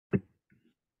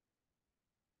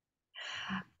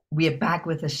We are back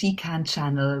with the Shecan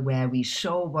channel where we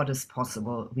show what is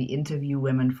possible. We interview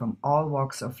women from all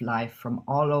walks of life, from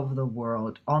all over the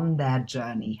world, on their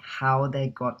journey, how they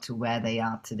got to where they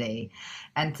are today.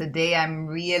 And today I'm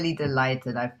really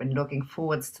delighted. I've been looking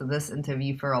forward to this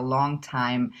interview for a long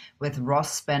time with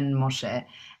Ros Ben-Moshe.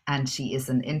 And she is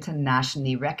an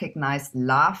internationally recognized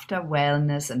laughter,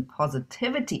 wellness, and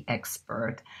positivity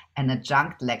expert, an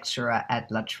adjunct lecturer at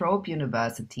La Trobe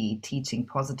University teaching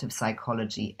positive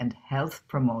psychology and health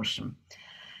promotion.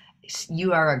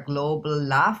 You are a global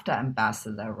laughter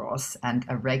ambassador, Ross, and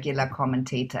a regular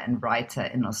commentator and writer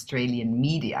in Australian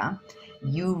media.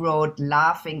 You wrote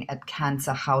Laughing at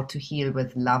Cancer: How to Heal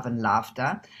with Love and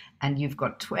Laughter, and you've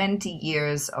got 20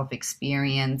 years of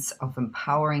experience of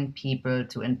empowering people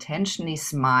to intentionally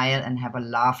smile and have a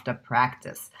laughter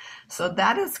practice. So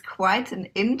that is quite an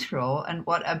intro, and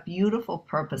what a beautiful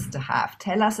purpose to have.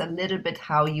 Tell us a little bit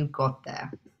how you got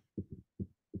there.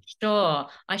 Sure.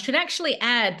 I should actually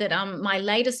add that my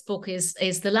latest book is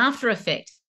The Laughter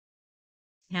Effect: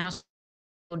 How to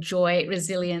Build Joy,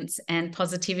 Resilience, and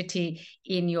Positivity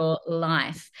in Your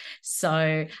Life.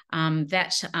 So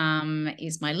that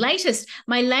is my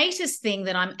latest thing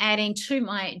that I'm adding to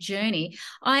my journey.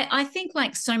 I think,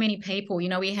 like so many people,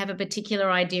 we have a particular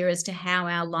idea as to how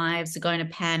our lives are going to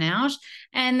pan out,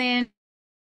 and then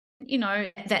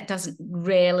that doesn't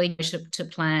rarely go to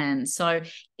plan. So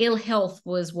ill health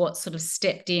was what sort of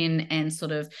stepped in and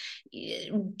sort of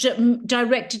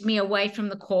directed me away from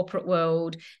the corporate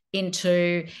world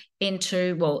into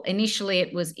well, initially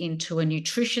it was into a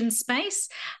nutrition space,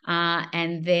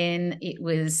 and then it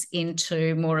was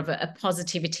into more of a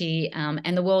positivity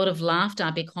and the world of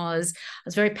laughter, because I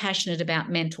was very passionate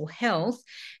about mental health.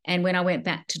 And when I went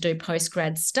back to do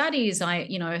postgrad studies, I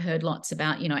heard lots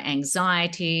about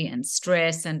anxiety and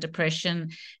stress and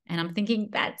depression, and I'm thinking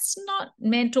that's not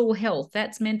mental health,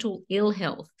 that's mental ill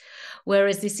health.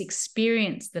 Whereas this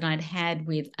experience that I'd had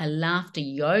with a laughter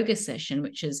yoga session,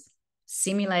 which is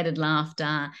simulated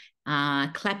laughter,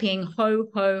 clapping, ho,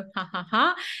 ho, ha, ha,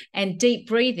 ha, and deep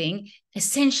breathing,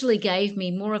 essentially gave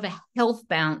me more of a health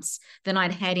bounce than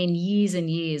I'd had in years and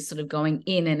years, sort of going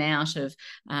in and out of,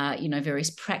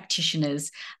 various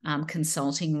practitioners'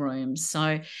 consulting rooms.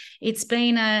 So it's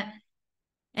been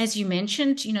as you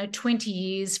mentioned, 20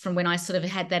 years from when I sort of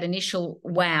had that initial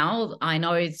wow, I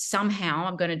know somehow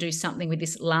I'm going to do something with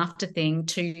this laughter thing,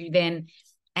 to then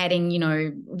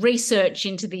adding, research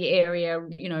into the area,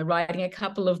 writing a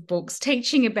couple of books,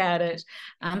 teaching about it,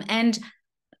 and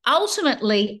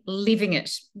ultimately living it.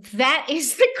 That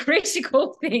is the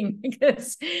critical thing,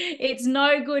 because it's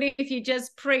no good if you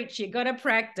just preach, you got to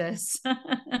practice.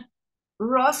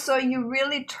 Ross, so you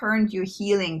really turned your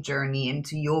healing journey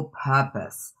into your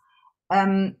purpose.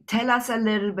 Tell us a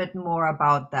little bit more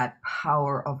about that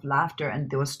power of laughter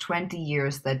and those 20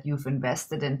 years that you've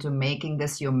invested into making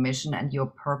this your mission and your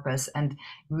purpose, and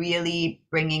really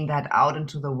bringing that out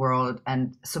into the world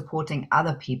and supporting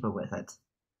other people with it.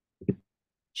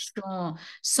 Sure.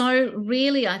 So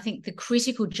really, I think the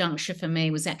critical juncture for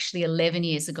me was actually 11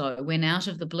 years ago, when out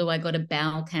of the blue, I got a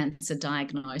bowel cancer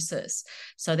diagnosis.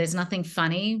 So there's nothing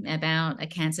funny about a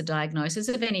cancer diagnosis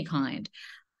of any kind.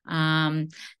 Um,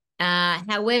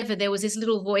 However, there was this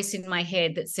little voice in my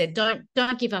head that said,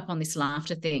 don't give up on this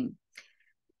laughter thing.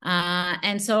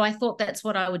 And so I thought that's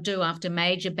what I would do after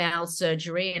major bowel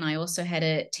surgery. And I also had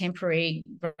a temporary,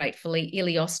 gratefully,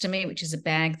 ileostomy, which is a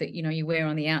bag that you wear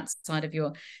on the outside of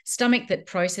your stomach that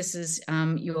processes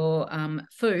your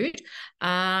food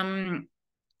and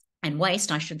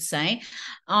waste, I should say.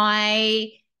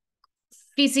 I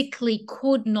physically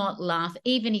could not laugh,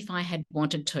 even if I had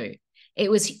wanted to. It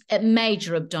was a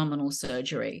major abdominal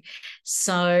surgery.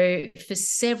 So for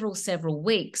several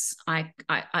weeks, I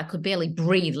could barely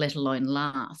breathe, let alone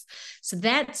laugh. So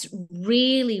that's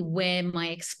really where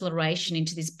my exploration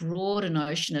into this broader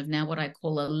notion of now what I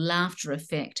call a laughter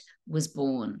effect was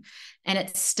born. And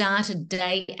it started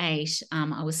day 8.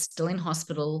 I was still in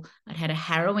hospital. I'd had a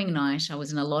harrowing night. I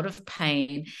was in a lot of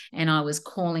pain, and I was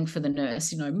calling for the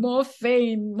nurse,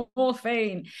 morphine,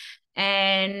 morphine.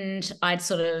 And I'd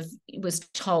sort of was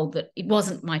told that it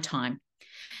wasn't my time.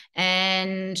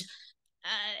 And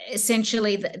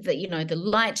essentially the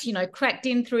light cracked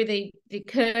in through the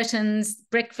curtains.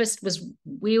 Breakfast was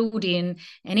wheeled in,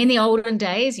 and in the olden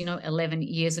days, 11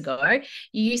 years ago,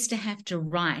 you used to have to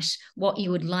write what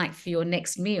you would like for your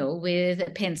next meal with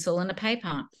a pencil and a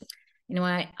paper.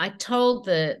 I told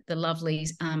the lovely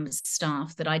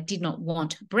staff that I did not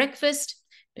want breakfast,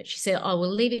 but she said, I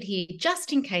will leave it here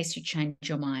just in case you change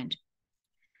your mind.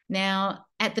 Now,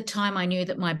 at the time, I knew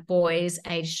that my boys,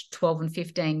 aged 12 and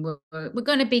 15, were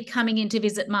going to be coming in to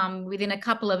visit mum within a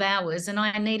couple of hours, and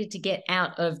I needed to get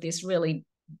out of this really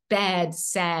bad,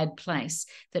 sad place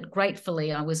that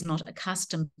gratefully I was not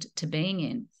accustomed to being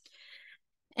in.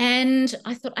 And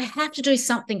I thought, I have to do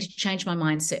something to change my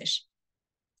mindset.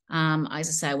 As I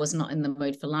say, I was not in the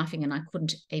mood for laughing, and I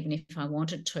couldn't even if I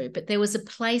wanted to. But there was a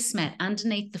placemat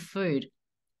underneath the food,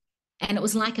 and it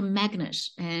was like a magnet.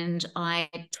 And I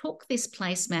took this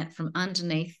placemat from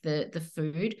underneath the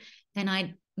food, and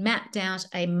I mapped out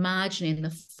a margin in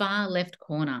the far left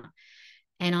corner.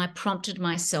 And I prompted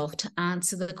myself to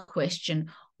answer the question,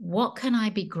 what can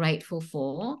I be grateful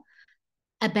for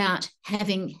about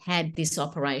having had this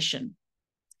operation?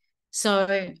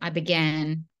 So I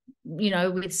began,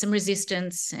 with some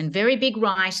resistance and very big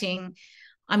writing.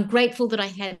 I'm grateful that I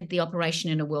had the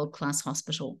operation in a world-class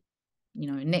hospital.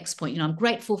 Next point, I'm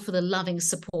grateful for the loving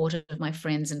support of my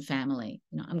friends and family.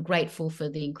 I'm grateful for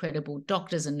the incredible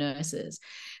doctors and nurses.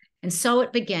 And so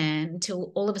it began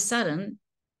until all of a sudden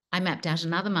I mapped out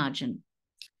another margin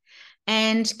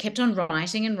and kept on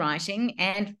writing and writing,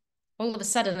 and all of a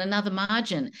sudden another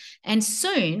margin. And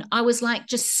soon I was like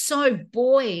just so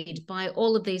buoyed by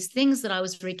all of these things that I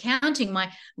was recounting.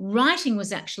 My writing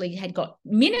had got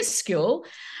minuscule,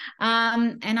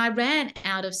 and I ran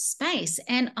out of space.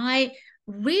 And I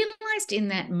realized in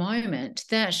that moment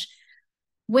that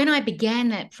when I began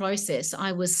that process,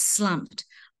 I was slumped.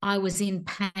 I was in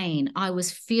pain. I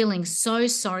was feeling so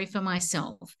sorry for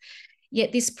myself.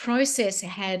 Yet this process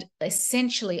had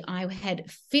essentially, I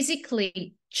had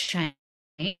physically changed.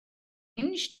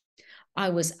 I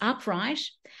was upright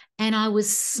and I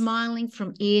was smiling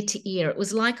from ear to ear. It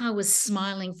was like I was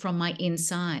smiling from my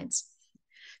insides.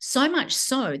 So much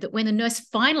so that when the nurse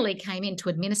finally came in to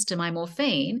administer my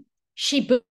morphine, she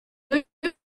moved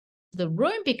the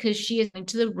room because she is going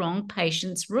to the wrong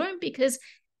patient's room, because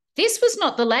this was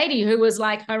not the lady who was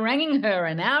like haranguing her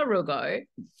an hour ago.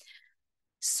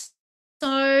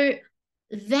 So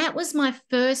that was my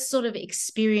first sort of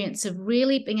experience of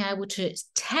really being able to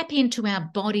tap into our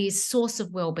body's source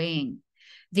of well-being,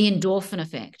 the endorphin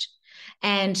effect,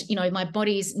 and, my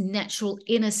body's natural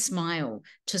inner smile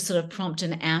to sort of prompt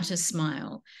an outer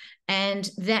smile. And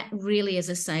that really, as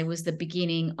I say, was the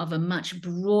beginning of a much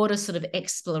broader sort of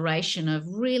exploration of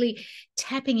really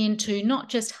tapping into not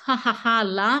just ha ha ha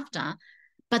laughter,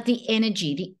 but the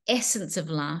energy, the essence of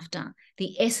laughter,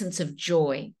 the essence of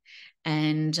joy.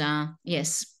 And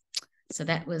yes, so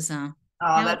that was how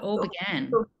it all so began.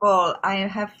 beautiful. I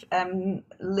have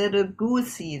little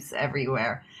goosies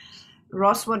everywhere.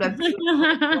 Ross, what a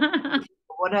beautiful,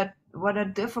 what a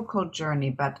difficult journey,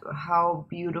 but how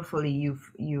beautifully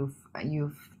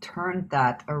you've turned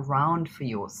that around for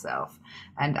yourself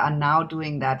and are now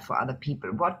doing that for other people.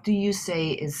 What do you say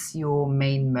is your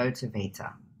main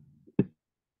motivator?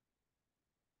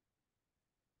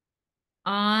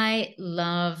 I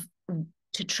love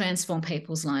to transform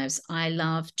people's lives. I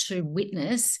love to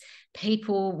witness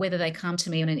people, whether they come to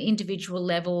me on an individual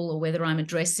level or whether I'm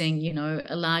addressing,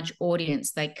 a large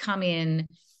audience. They come in,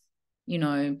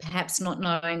 perhaps not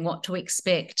knowing what to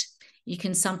expect. You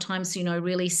can sometimes,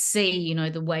 really see,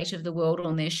 the weight of the world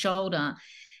on their shoulder.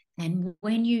 And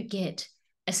when you get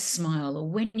a smile, or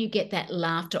when you get that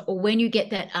laughter, or when you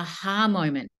get that aha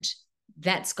moment,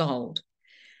 that's gold.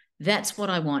 That's what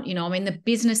I want. I'm in the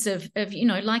business of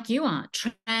like you are,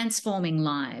 transforming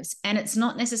lives. And it's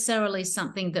not necessarily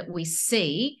something that we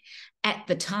see at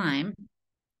the time,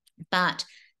 but,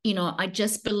 I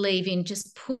just believe in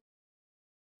just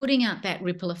putting out that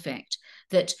ripple effect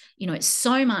that,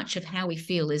 so much of how we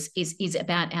feel is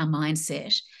about our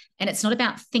mindset. And it's not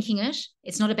about thinking it.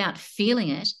 It's not about feeling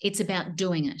it. It's about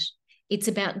doing it. It's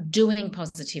about doing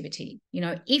positivity.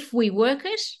 If we work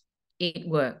it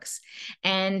works.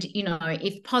 And,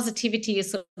 if positivity is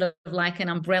sort of like an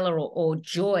umbrella or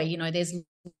joy, there's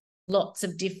lots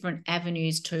of different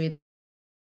avenues to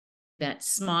that: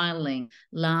 smiling,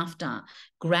 laughter,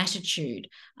 gratitude,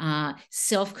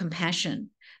 self-compassion,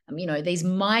 these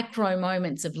micro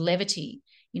moments of levity,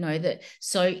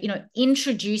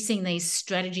 introducing these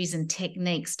strategies and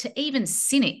techniques to even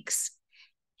cynics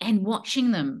and watching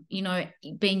them,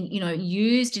 being,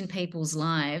 used in people's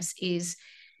lives is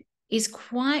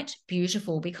quite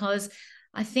beautiful, because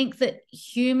I think that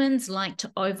humans like to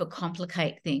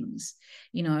overcomplicate things,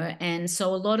 and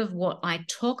so a lot of what I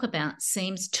talk about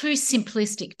seems too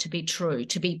simplistic to be true,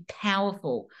 to be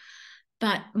powerful.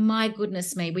 But my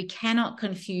goodness me, we cannot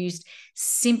confuse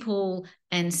simple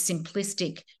and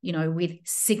simplistic, with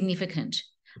significant.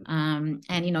 And,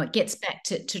 it gets back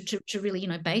to really,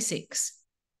 basics.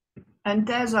 And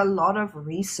there's a lot of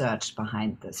research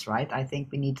behind this, right? I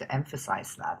think we need to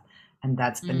emphasize that. And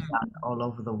that's been Mm. done all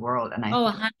over the world. And I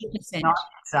Oh, think it's not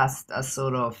 100%. just a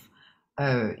sort of,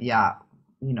 oh, yeah,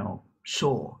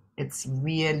 sure. It's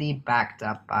really backed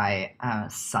up by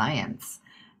science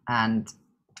and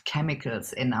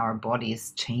chemicals in our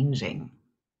bodies changing.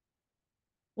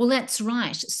 Well, that's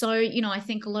right. So, I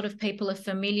think a lot of people are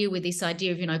familiar with this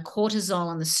idea of,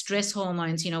 cortisol and the stress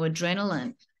hormones,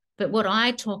 adrenaline. But what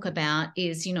I talk about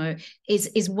is,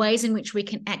 is ways in which we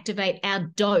can activate our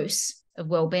dose of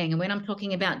well-being. And when I'm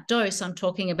talking about dose, I'm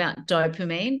talking about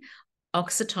dopamine,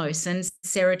 oxytocin,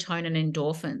 serotonin,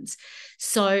 endorphins.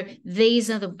 So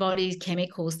these are the body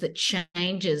chemicals that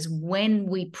changes when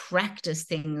we practice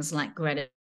things like gratitude,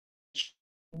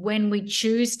 when we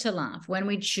choose to laugh, when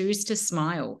we choose to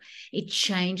smile. It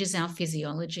changes our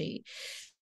physiology.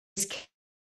 There's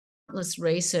countless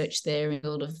research there in the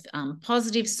field of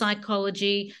positive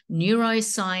psychology,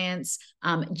 neuroscience,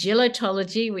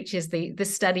 gelotology, which is the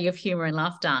study of humor and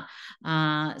laughter.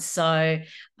 And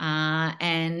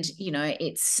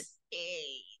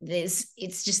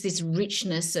it's just this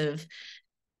richness of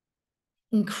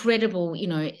incredible,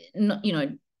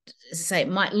 say it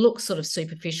might look sort of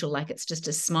superficial, like it's just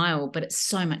a smile, but it's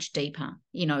so much deeper.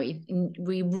 We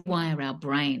rewire our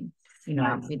brain,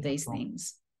 Yeah, with these beautiful.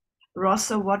 things.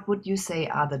 Rosso, what would you say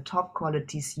are the top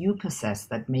qualities you possess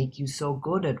that make you so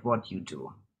good at what you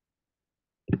do?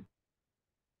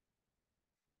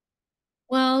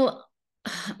 Well,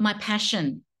 my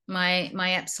passion, my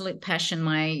absolute passion,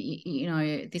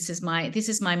 this is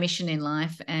my mission in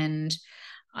life, and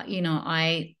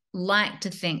I like to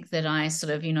think that I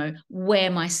sort of wear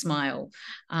my smile,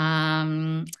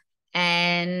 um,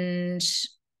 and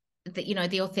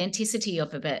the authenticity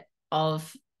of a bit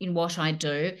of in what I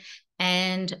do,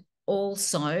 and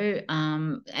also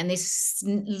and this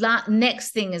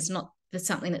next thing is not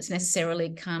something that's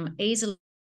necessarily come easily,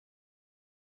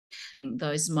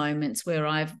 those moments where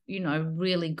I've,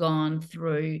 really gone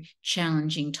through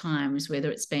challenging times, whether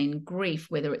it's been grief,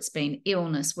 whether it's been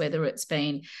illness, whether it's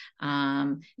been,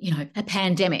 a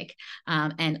pandemic,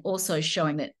 and also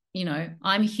showing that,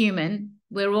 I'm human.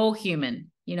 We're all human.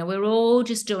 We're all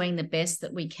just doing the best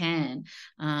that we can.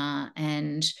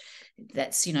 And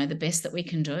that's, the best that we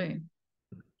can do.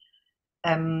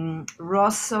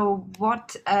 Rosso,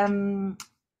 what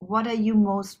are you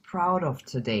most proud of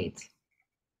to date?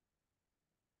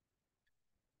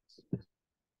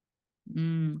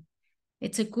 Mm.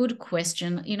 It's a good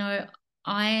question.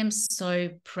 I am so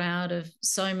proud of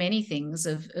so many things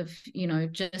of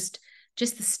just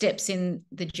the steps in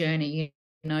the journey.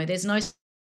 There's no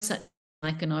such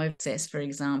like an access, for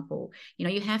example.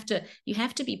 You have to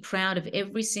be proud of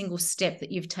every single step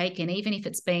that you've taken, even if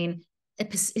it's been a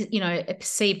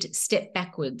perceived step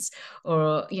backwards,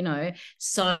 or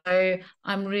so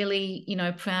I'm really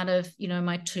proud of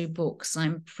my two books.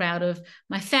 I'm proud of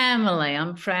my family.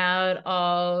 I'm proud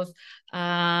of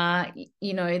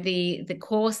the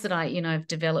course that I've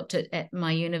developed at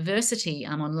my university.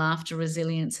 I'm on laughter,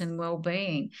 resilience, and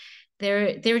well-being.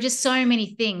 There are just so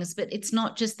many things, but it's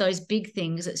not just those big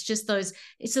things. It's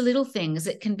the little things.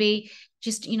 It can be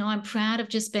just, I'm proud of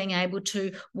just being able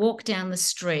to walk down the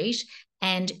street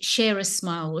and share a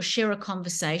smile or share a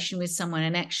conversation with someone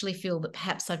and actually feel that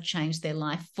perhaps I've changed their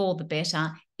life for the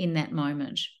better in that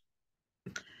moment.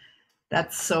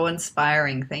 That's so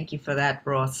inspiring. Thank you for that,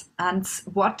 Ross. And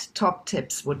what top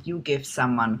tips would you give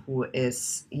someone who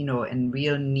is, in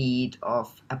real need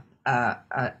of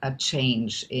a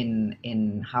change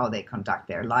in how they conduct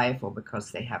their life, or because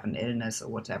they have an illness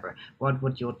or whatever? What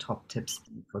would your top tips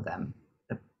be for them,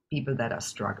 the people that are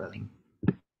struggling?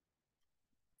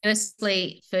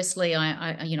 Firstly,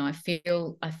 I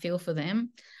feel for them.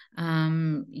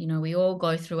 We all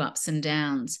go through ups and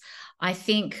downs. I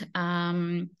think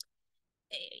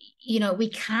we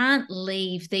can't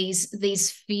leave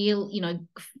these feeling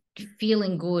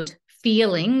good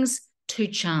feelings to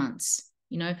chance.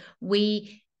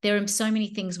 We there are so many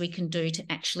things we can do to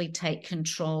actually take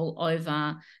control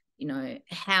over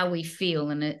how we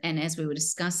feel, and as we were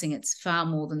discussing, it's far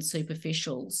more than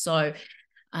superficial. So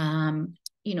um,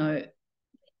 you know,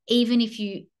 even if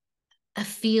you are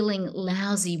feeling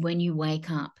lousy when you wake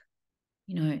up,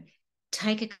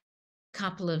 take a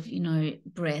couple of,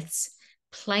 breaths,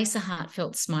 place a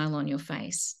heartfelt smile on your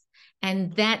face.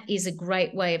 And that is a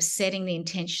great way of setting the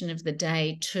intention of the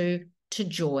day to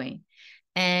joy.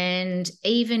 And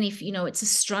even if, it's a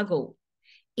struggle,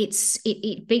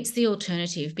 it beats the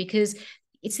alternative, because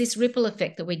it's this ripple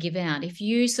effect that we give out. If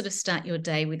you sort of start your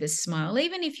day with a smile,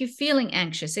 even if you're feeling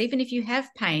anxious, even if you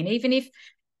have pain, even if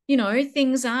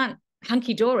things aren't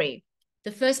hunky dory,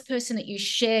 the first person that you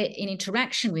share in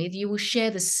interaction with, you will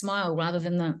share the smile rather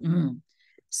than the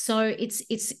So it's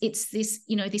this,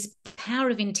 this power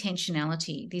of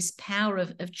intentionality, this power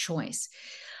of choice.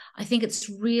 I think it's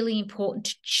really important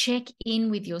to check in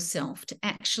with yourself, to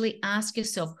actually ask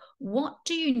yourself, what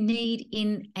do you need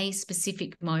in a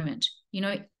specific moment?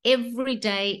 Every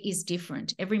day is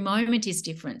different. Every moment is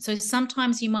different. So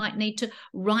sometimes you might need to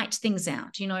write things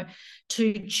out,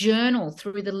 to journal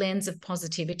through the lens of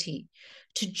positivity,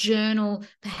 to journal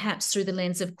perhaps through the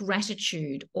lens of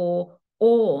gratitude or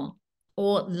awe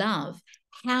or love.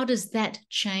 How does that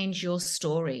change your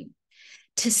story?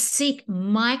 To seek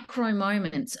micro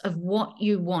moments of what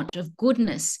you want, of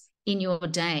goodness in your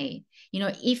day.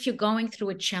 If you're going through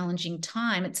a challenging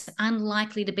time, it's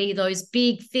unlikely to be those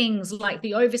big things like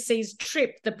the overseas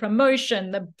trip, the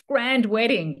promotion, the grand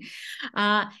wedding.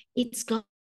 It's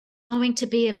going to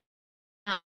be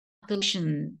about the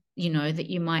relation, that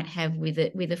you might have with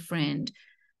a friend,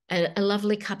 a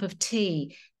lovely cup of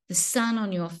tea, the sun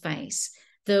on your face,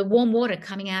 the warm water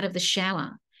coming out of the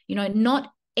shower.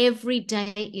 Not every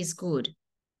day is good,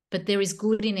 but there is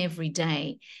good in every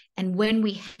day. And when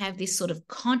we have this sort of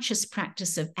conscious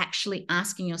practice of actually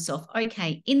asking yourself,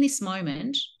 okay, in this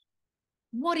moment,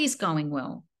 what is going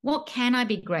well? What can I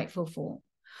be grateful for?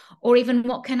 Or even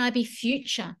what can I be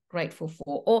future grateful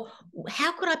for? Or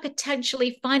how could I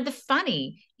potentially find the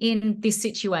funny in this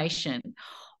situation?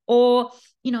 Or,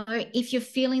 if you're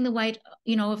feeling the weight,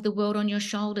 of the world on your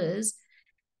shoulders,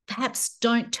 perhaps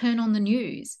don't turn on the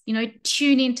news.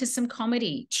 Tune into some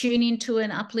comedy, tune into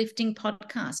an uplifting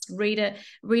podcast,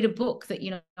 read a book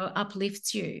that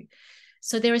uplifts you.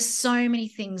 So there are so many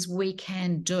things we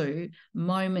can do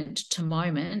moment to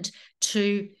moment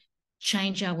to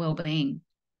change our well-being.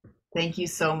 Thank you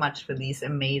so much for these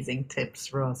amazing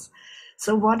tips, Ros.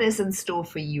 So, what is in store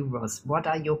for you, Ros? What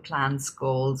are your plans,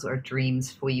 goals, or dreams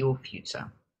for your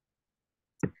future?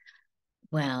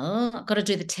 Well, I've got to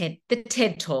do the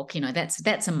TED talk.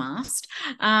 That's a must.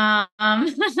 Um,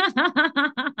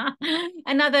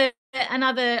 another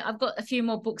I've got a few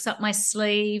more books up my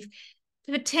sleeve.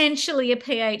 Potentially a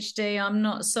PhD. I'm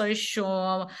not so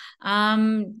sure.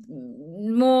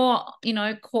 More,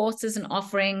 courses and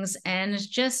offerings, and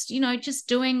just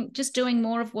doing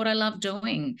more of what I love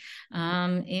doing.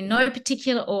 In no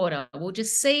particular order. We'll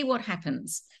just see what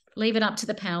happens. Leave it up to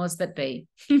the powers that be.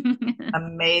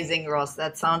 Amazing, Ross.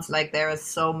 That sounds like there is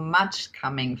so much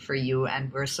coming for you,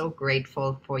 and we're so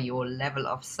grateful for your level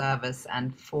of service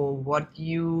and for what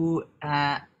you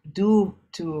do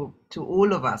to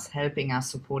all of us, helping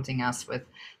us, supporting us with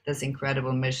this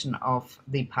incredible mission of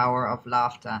the power of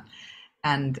laughter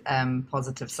and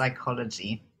positive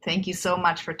psychology. Thank you so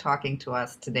much for talking to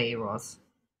us today, Ross.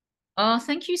 Oh,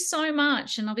 thank you so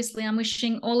much. And obviously, I'm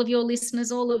wishing all of your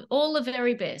listeners all the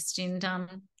very best, and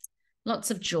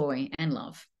lots of joy and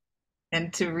love.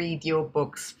 And to read your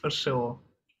books for sure.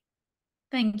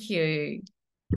 Thank you.